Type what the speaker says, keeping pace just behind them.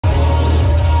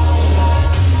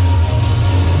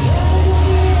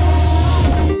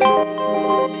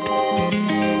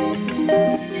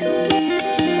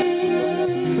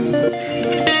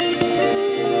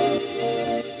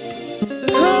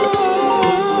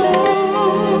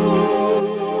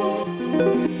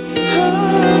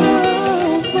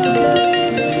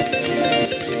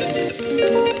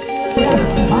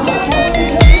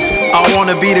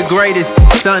be the greatest.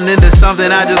 Stunting into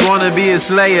something, I just wanna be a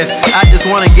slayer. I just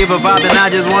wanna give a vibe and I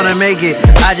just wanna make it.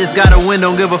 I just gotta win,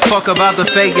 don't give a fuck about the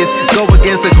fakest. Go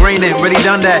against the grain, and already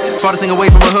done that. Farthing away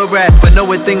from a hood rat, but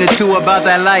know a thing or two about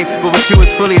that life. But with you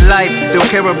it's fully life. Don't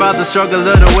care about the struggle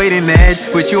or the waiting edge.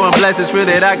 With you I'm blessed, it's real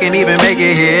that I can even make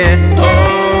it here.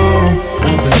 Oh,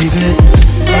 won't believe it.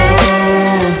 Oh,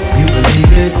 you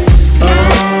believe it. Oh,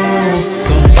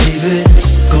 gonna achieve it.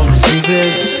 Gonna achieve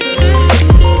it.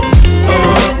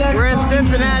 We're in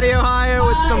Cincinnati, Ohio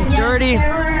with some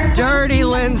dirty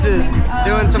lenses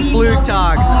doing some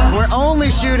Flugtag. We're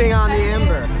only shooting on the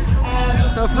Ember.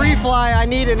 So FreeFly, I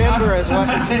need an Ember is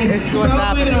what's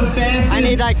happening. I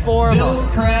need like 4 of them,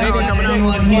 maybe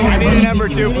 6. I need an Ember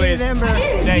too, please. Ember.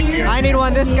 Thank you. I need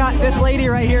one. This lady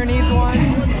right here needs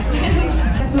one.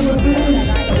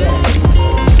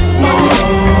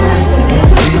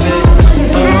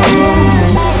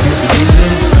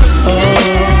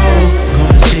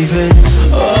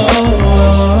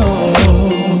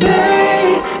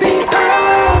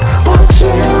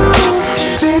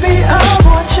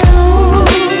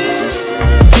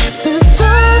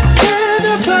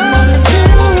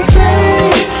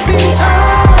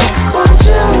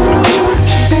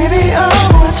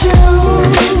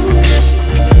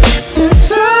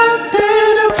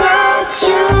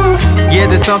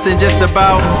 Something just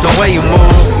about the way you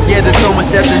move. Yeah, there's so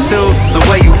much depth into the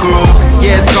way you grew.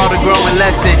 Yeah, it's called a growing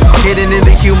lesson. Hidden in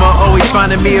the humor, always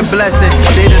finding me a blessing.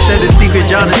 They done said the secret,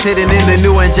 John, is hidden in the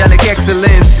new angelic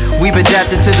excellence. We've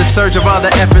adapted to the surge of all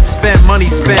the effort spent. Money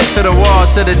spent to the wall,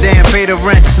 to the damn pay the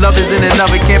rent. Love is in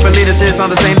another, can't believe this shit's on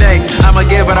the same day. I'ma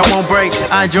give but I won't break.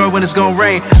 I enjoy when it's gonna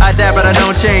rain. I die but I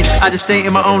don't change. I just stay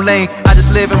in my own lane. I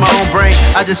just live in my own brain.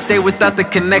 I just stay without the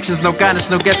connections. No guidance,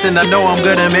 no guessing. I know I'm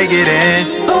gonna make it in.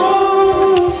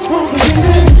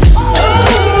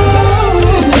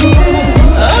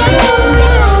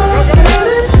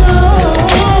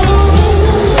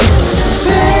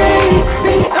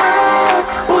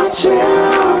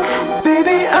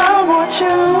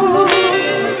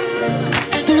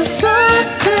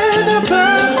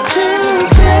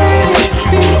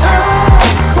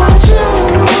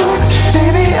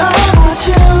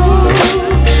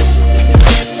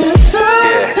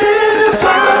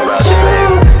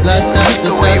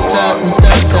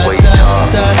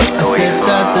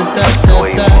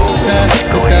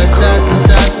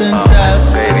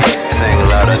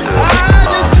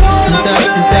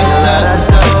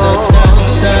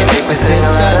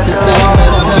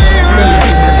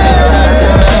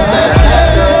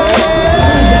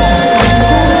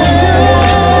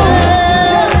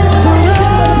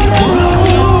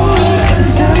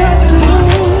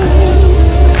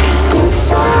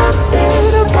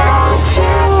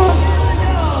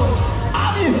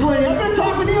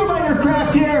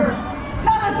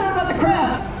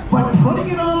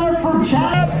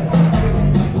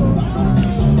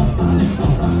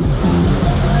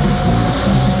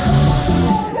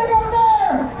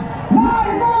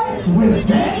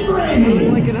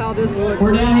 How this looks.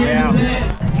 We're down here. Yeah.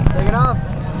 Take it off.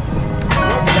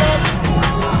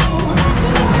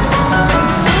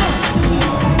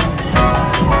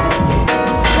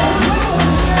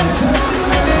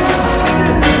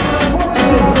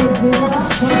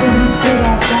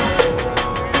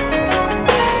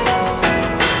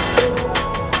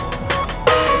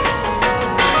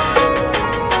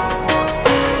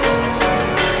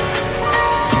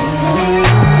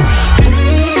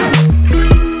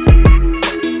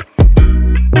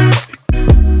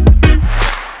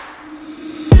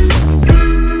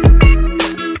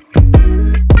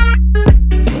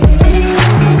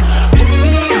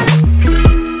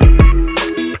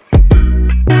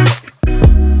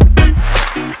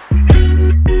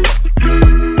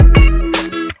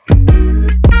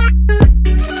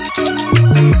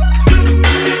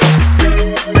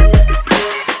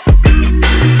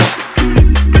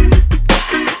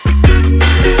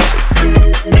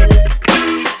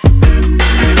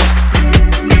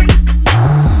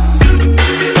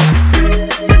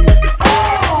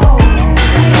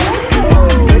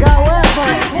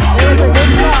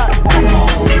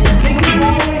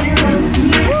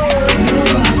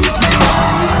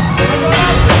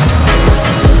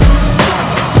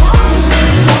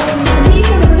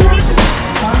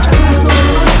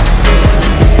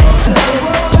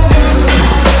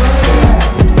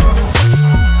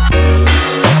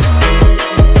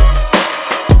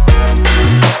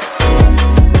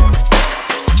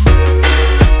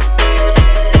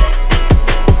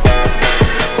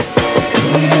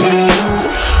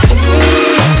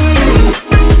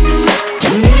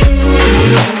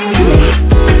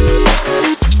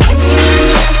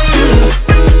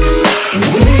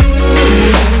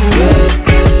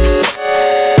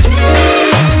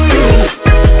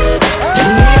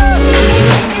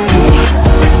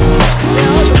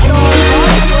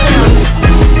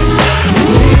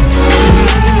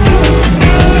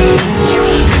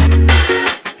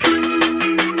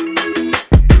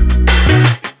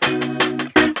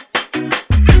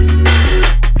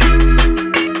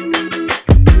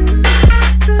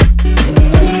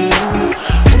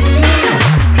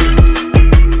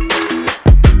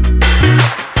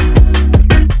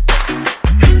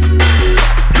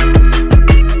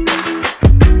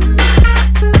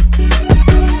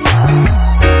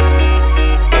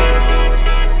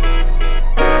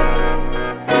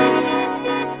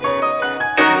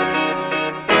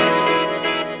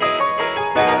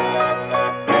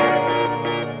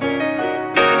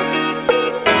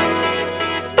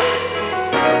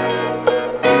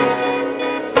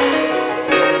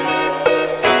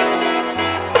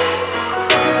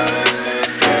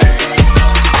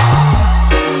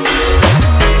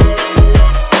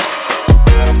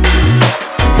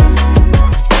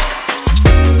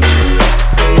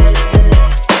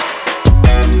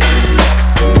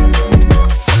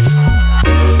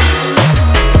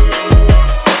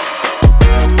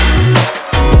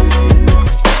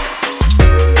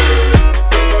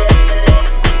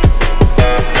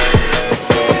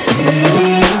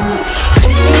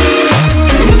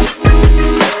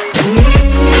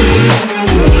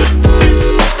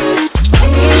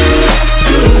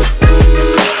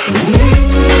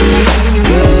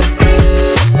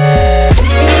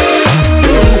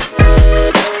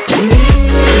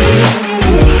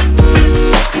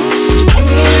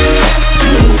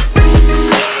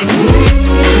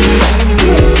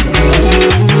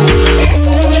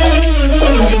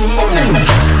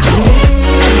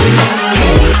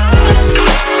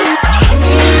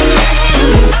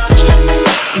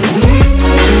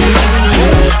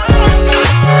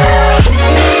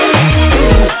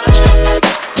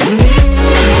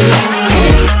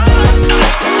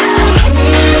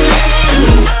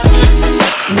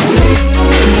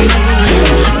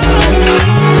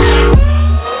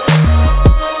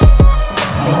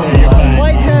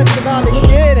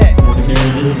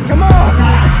 Come on!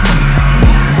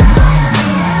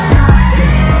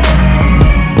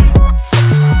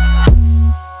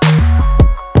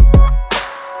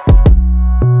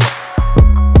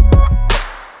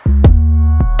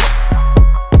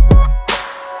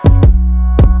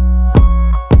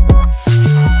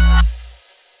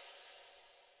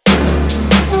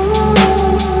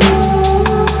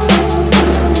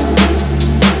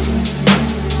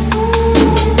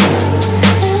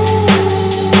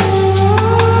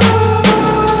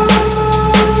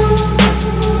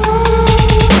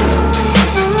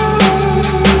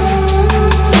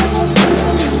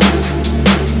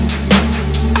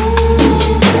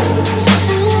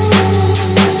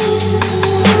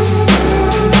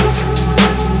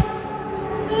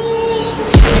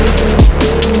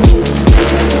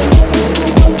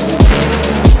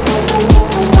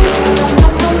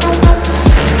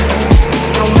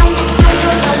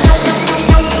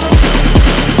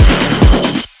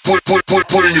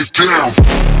 Putting it down.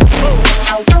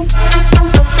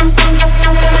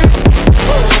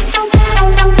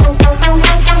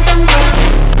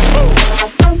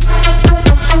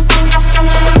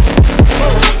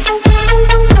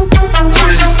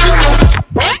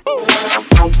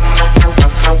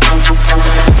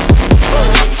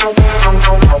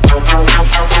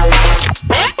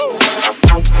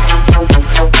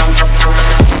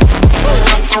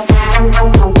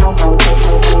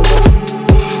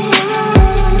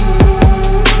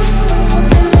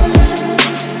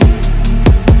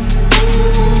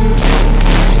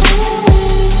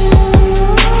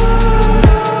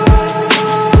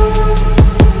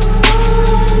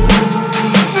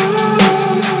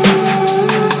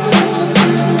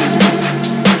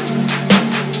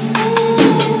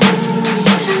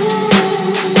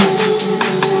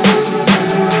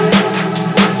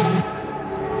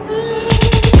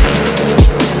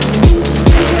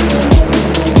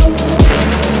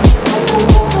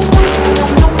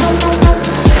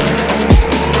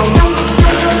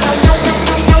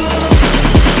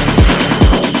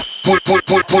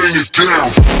 Putting it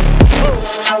down.